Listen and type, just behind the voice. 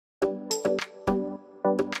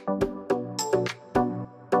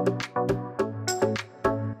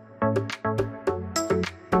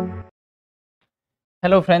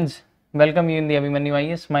Hello friends, welcome you in the Abhimanu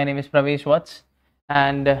IS. My name is Pravesh Watts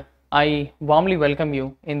and I warmly welcome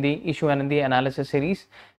you in the issue and in the analysis series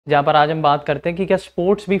जहाँ पर आज हम बात करते हैं कि क्या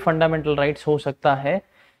स्पोर्ट्स भी फंडामेंटल राइट्स हो सकता है,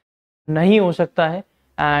 नहीं हो सकता है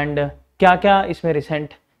एंड क्या क्या इसमें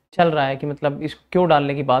रिसेंट चल रहा है कि मतलब इसको क्यों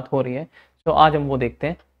डालने की बात हो रही है. तो आज हम वो देखते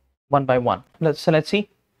हैं one by one. Let's see.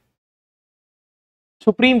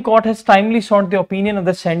 Supreme Court has timely sought the opinion of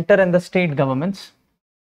the center and the state governments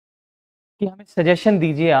कि हमें सजेशन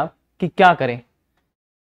दीजिए आप कि क्या करें.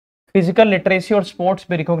 फिजिकल लिटरेसी और स्पोर्ट्स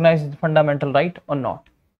भी रिकॉग्नाइज फंडामेंटल राइट और नॉट.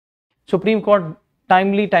 सुप्रीम कोर्ट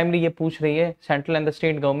टाइमली ये पूछ रही है central and the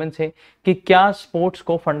state government से कि क्या स्पोर्ट्स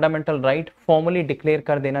को फंडामेंटल राइट फॉर्मली डिक्लेयर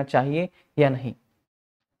कर देना चाहिए या नहीं.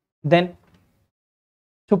 देन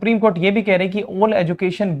सुप्रीम कोर्ट ये भी कह रही है कि all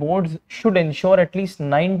education boards should ensure at least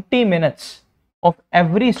 90 minutes of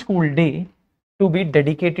every school day to be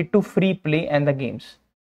dedicated to free play and the games.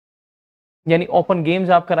 यानी ओपन गेम्स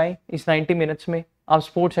आप कराएं इस 90 मिनट्स में, आप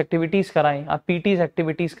स्पोर्ट्स एक्टिविटीज कराएं, आप पीटीज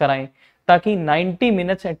एक्टिविटीज कराएं, ताकि 90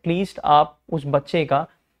 मिनट्स एटलीस्ट आप उस बच्चे का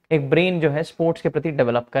एक ब्रेन जो है स्पोर्ट्स के प्रति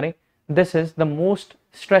डेवलप करें. This is the most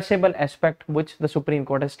स्ट्रेसेबल aspect which the supreme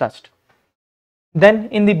court has touched. Then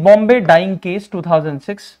in the Bombay dying case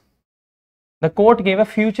 2006 the court gave a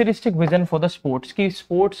futuristic vision for the sports कि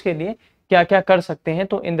स्पोर्ट्स के लिए क्या क्या कर सकते हैं.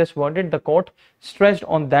 तो in this verdict the court stressed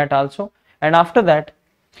on that also. And after that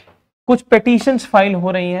कुछ पेटिशंस फाइल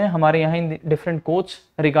हो रही हैं हमारे यहाँ in different courts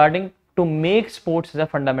regarding to make sports as a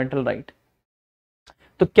fundamental right.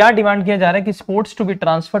 तो क्या डिमांड किया जा रहा है कि sports to be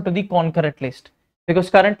transfer to the concurrent list because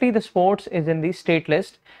currently the sports is in the state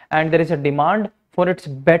list and there is a demand for its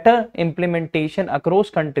better implementation across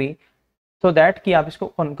country so that कि आप इसको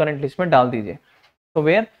concurrent list में डाल दीजिए. So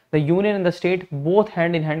where the union and the state both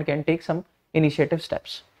hand in hand can take some initiative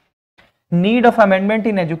steps. Need of amendment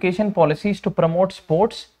in education policies to promote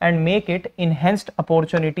sports and make it enhanced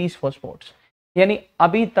opportunities for sports. यानी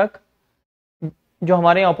अभी तक जो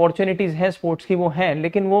हमारे opportunities हैं sports की वो हैं,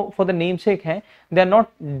 लेकिन वो फॉर द नेम सेक हैं, they are not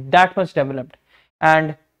that much developed.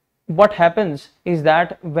 And what happens is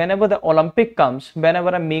that whenever the Olympic comes,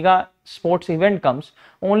 whenever a mega sports event comes,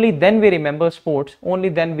 only then we remember sports,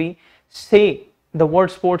 only then we say the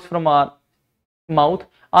word sports from our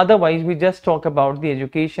mouth. Otherwise we just talk about the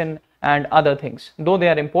education and other things, though they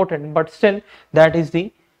are important, but still that is the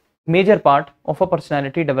major part of a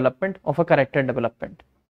personality development, of a character development.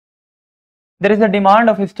 There is a demand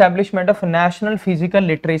of establishment of national physical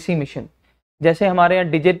literacy mission. जैसे हमारे यहाँ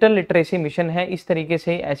digital literacy mission है, इस तरीके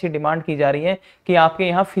से ऐसी demand की जा रही है कि आपके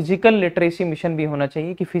यहाँ फिजिकल लिटरेसी मिशन भी होना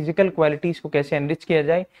चाहिए कि फिजिकल क्वालिटीज को कैसे एनरिच किया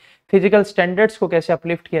जाए, फिजिकल स्टैंडर्ड्स को कैसे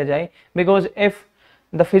अपलिफ्ट किया जाए. Because if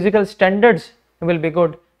the physical standards will be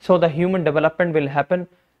good, so the human development will happen,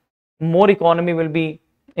 more economy will be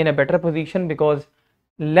in a better position because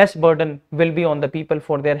less burden will be on the people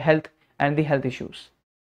for their health and the health issues.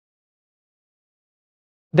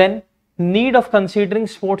 Then need of considering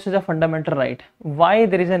sports as a fundamental right. Why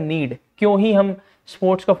there is a need? क्यों ही हम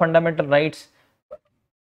sports को fundamental rights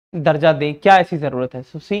दर्जा दें, क्या ऐसी जरूरत है?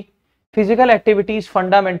 So see, physical activity is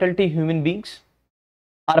fundamental to human beings.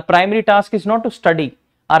 Our primary task is not to study,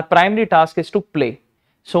 our primary task is to play.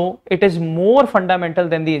 So it is more fundamental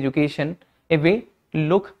than the education if we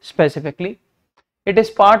look specifically. It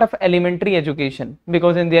is part of elementary education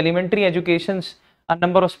because in the elementary educations a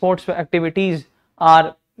number of sports activities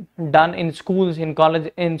are done in schools, in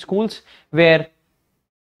college, in schools where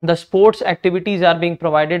the sports activities are being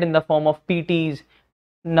provided in the form of PTs,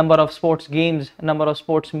 number of sports games, number of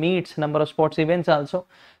sports meets, number of sports events also.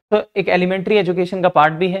 So एक elementary education का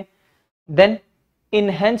part भी है. Then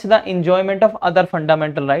enhance the enjoyment of other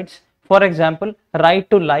fundamental rights, for example right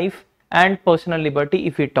to life and personal liberty.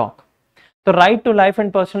 If we talk, the right to life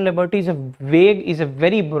and personal liberty is a vague, is a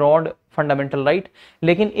very broad fundamental right,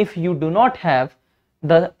 लेकिन if you do not have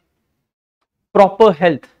the proper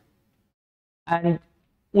health and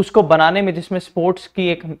उसको बनाने में जिसमें sports की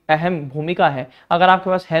एक अहम भूमिका है, अगर आपके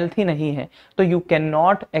पास हेल्थ ही नहीं है तो you can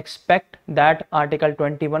not expect that article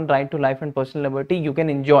 21 right to life and personal liberty you can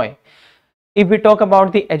enjoy. If we talk about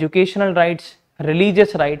the educational rights,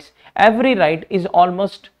 religious rights, every right is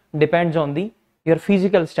almost depends on the your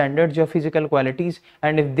physical standards, your physical qualities,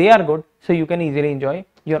 and if they are good, so you can easily enjoy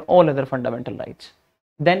your all other fundamental rights.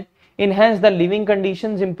 Then enhance the living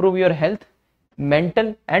conditions, improve your health,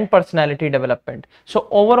 mental and personality development. So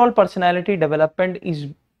overall personality development is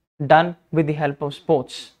done with the help of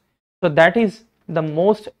sports. So that is the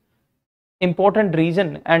most important reason,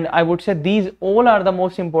 and I would say these all are the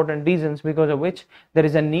most important reasons because of which there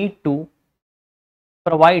is a need to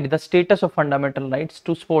provide the status of fundamental rights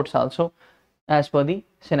to sports also as per the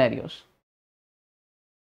scenarios.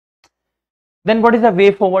 Then what is the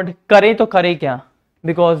way forward? करे तो करे क्या?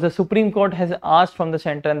 Because the Supreme Court has asked from the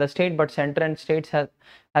center and the state, but center and states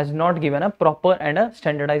has not given a proper and a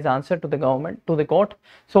standardized answer to the government, to the court.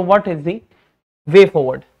 So what is the way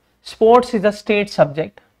forward? Sports is a state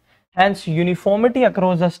subject, hence uniformity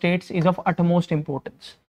across the states is of utmost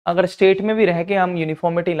importance. अगर state में भी रह के हम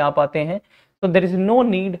uniformity ला पाते हैं तो there is no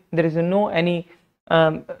need, there is no any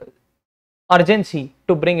urgency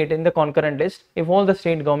to bring it in the concurrent list if all the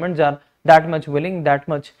state governments are that much willing, that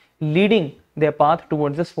much leading their path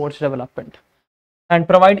towards the sports development, and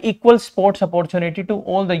provide equal sports opportunity to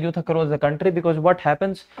all the youth across the country. Because what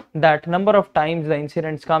happens that number of times the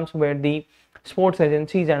incidents comes where the sports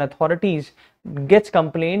agencies and authorities gets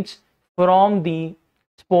complaints from the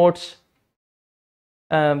sports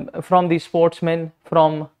from the sportsmen,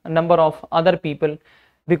 from a number of other people,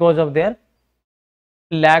 because of their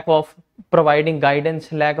lack of providing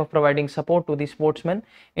guidance, lack of providing support to the sportsmen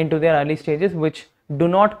into their early stages, which do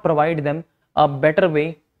not provide them a better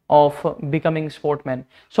way of becoming sportmen.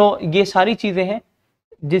 So ये सारी चीज़ें हैं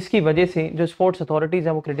जिसकी वजह से जो sports authorities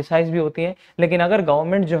हैं वो क्रिटिसाइज भी होती हैं, लेकिन अगर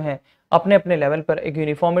गवर्नमेंट जो है अपने अपने लेवल पर एक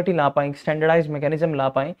यूनिफॉर्मिटी ला पाएँ, स्टैंडर्डाइज मैकेनिज्म ला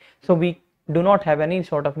पाएँ, so we do not have any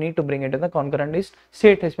sort of need to bring it to the concurrent list.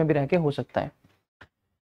 State इसमें भी रह के हो सकता है.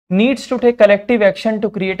 Needs to take collective action to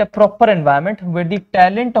create a proper environment where the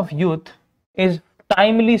talent of youth is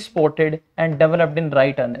timely spotted and developed in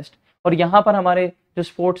right earnest. और यहाँ पर हमारे जो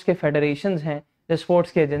स्पोर्ट्स के फेडरेशंस हैं, जो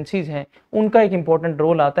स्पोर्ट्स के एजेंसीज हैं, उनका एक इम्पोर्टेंट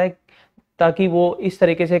रोल आता है ताकि वो इस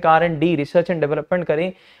तरीके से R&D, रिसर्च एंड डेवलपमेंट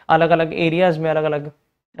करें अलग अलग एरियाज में, अलग अलग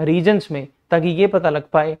रीजन्स में, ताकि ये पता लग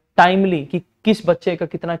पाए टाइमली कि किस बच्चे का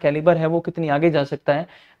कितना कैलिबर है, वो कितनी आगे जा सकता है,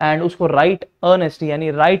 एंड उसको राइट अर्नेस्ट यानी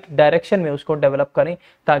राइट डायरेक्शन में उसको डेवलप करें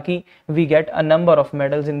ताकि we get a number of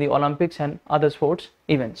medals in the Olympics and other sports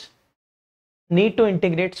events. Need to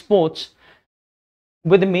integrate sports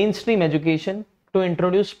with mainstream education to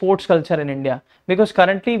introduce sports culture in India, because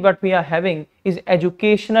currently what we are having is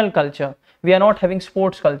educational culture, we are not having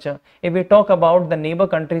sports culture. If we talk about the neighbor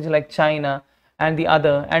countries like China and the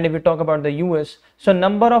other, and if we talk about the US, so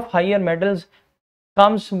number of higher medals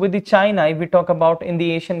comes with the China if we talk about in the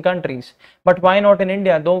Asian countries, but why not in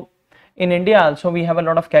India? Though in India also we have a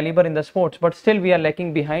lot of caliber in the sports, but still we are lacking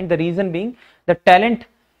behind. The reason being the talent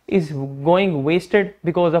is going wasted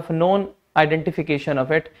because of known identification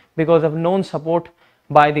of it, because of known support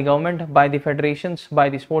by the government, by the federations, by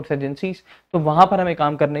the sports agencies. तो वहाँ पर हमें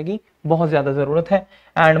काम करने की बहुत ज़्यादा ज़रूरत है,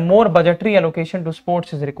 and more budgetary allocation to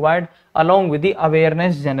sports is required along with the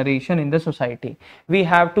awareness generation in the society. We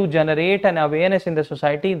have to generate an awareness in the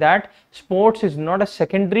society that sports is not a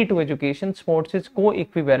secondary to education, sports is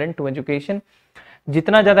co-equivalent to education.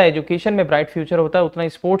 जितना ज़्यादा education में bright future होता है उतना ही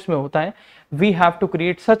sports में होता है. We have to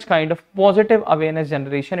create such kind of positive awareness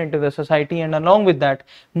generation into the society, and along with that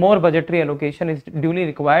more budgetary allocation is duly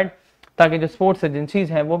required, ताकि जो स्पोर्ट्स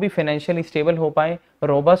एजेंसीज हैं वो भी फाइनेंशियली स्टेबल हो पाएँ,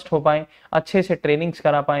 रोबस्ट हो पाएँ, अच्छे से ट्रेनिंग्स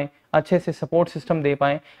करा पाएँ, अच्छे से सपोर्ट सिस्टम दे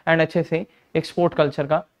पाएँ, एंड अच्छे से एक स्पोर्ट कल्चर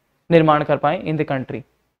का निर्माण कर पाएँ in the country.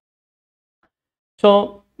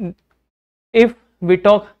 So if we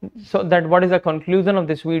talk, so that what is the conclusion of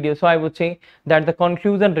this video? So I would say that the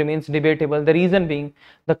conclusion remains debatable. The reason being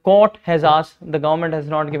the court has asked, the government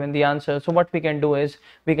has not given the answer. So what we can do is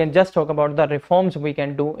we can just talk about the reforms we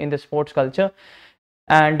can do in the sports culture,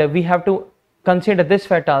 and we have to consider this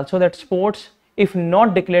fact also that sports, if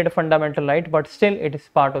not declared a fundamental right, but still it is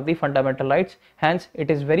part of the fundamental rights, hence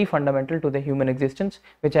it is very fundamental to the human existence,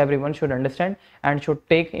 which everyone should understand and should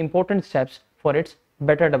take important steps for its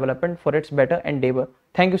better development, for its better endeavor.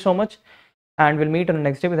 Thank you so much, and we'll meet on the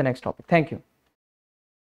next day with the next topic. Thank you.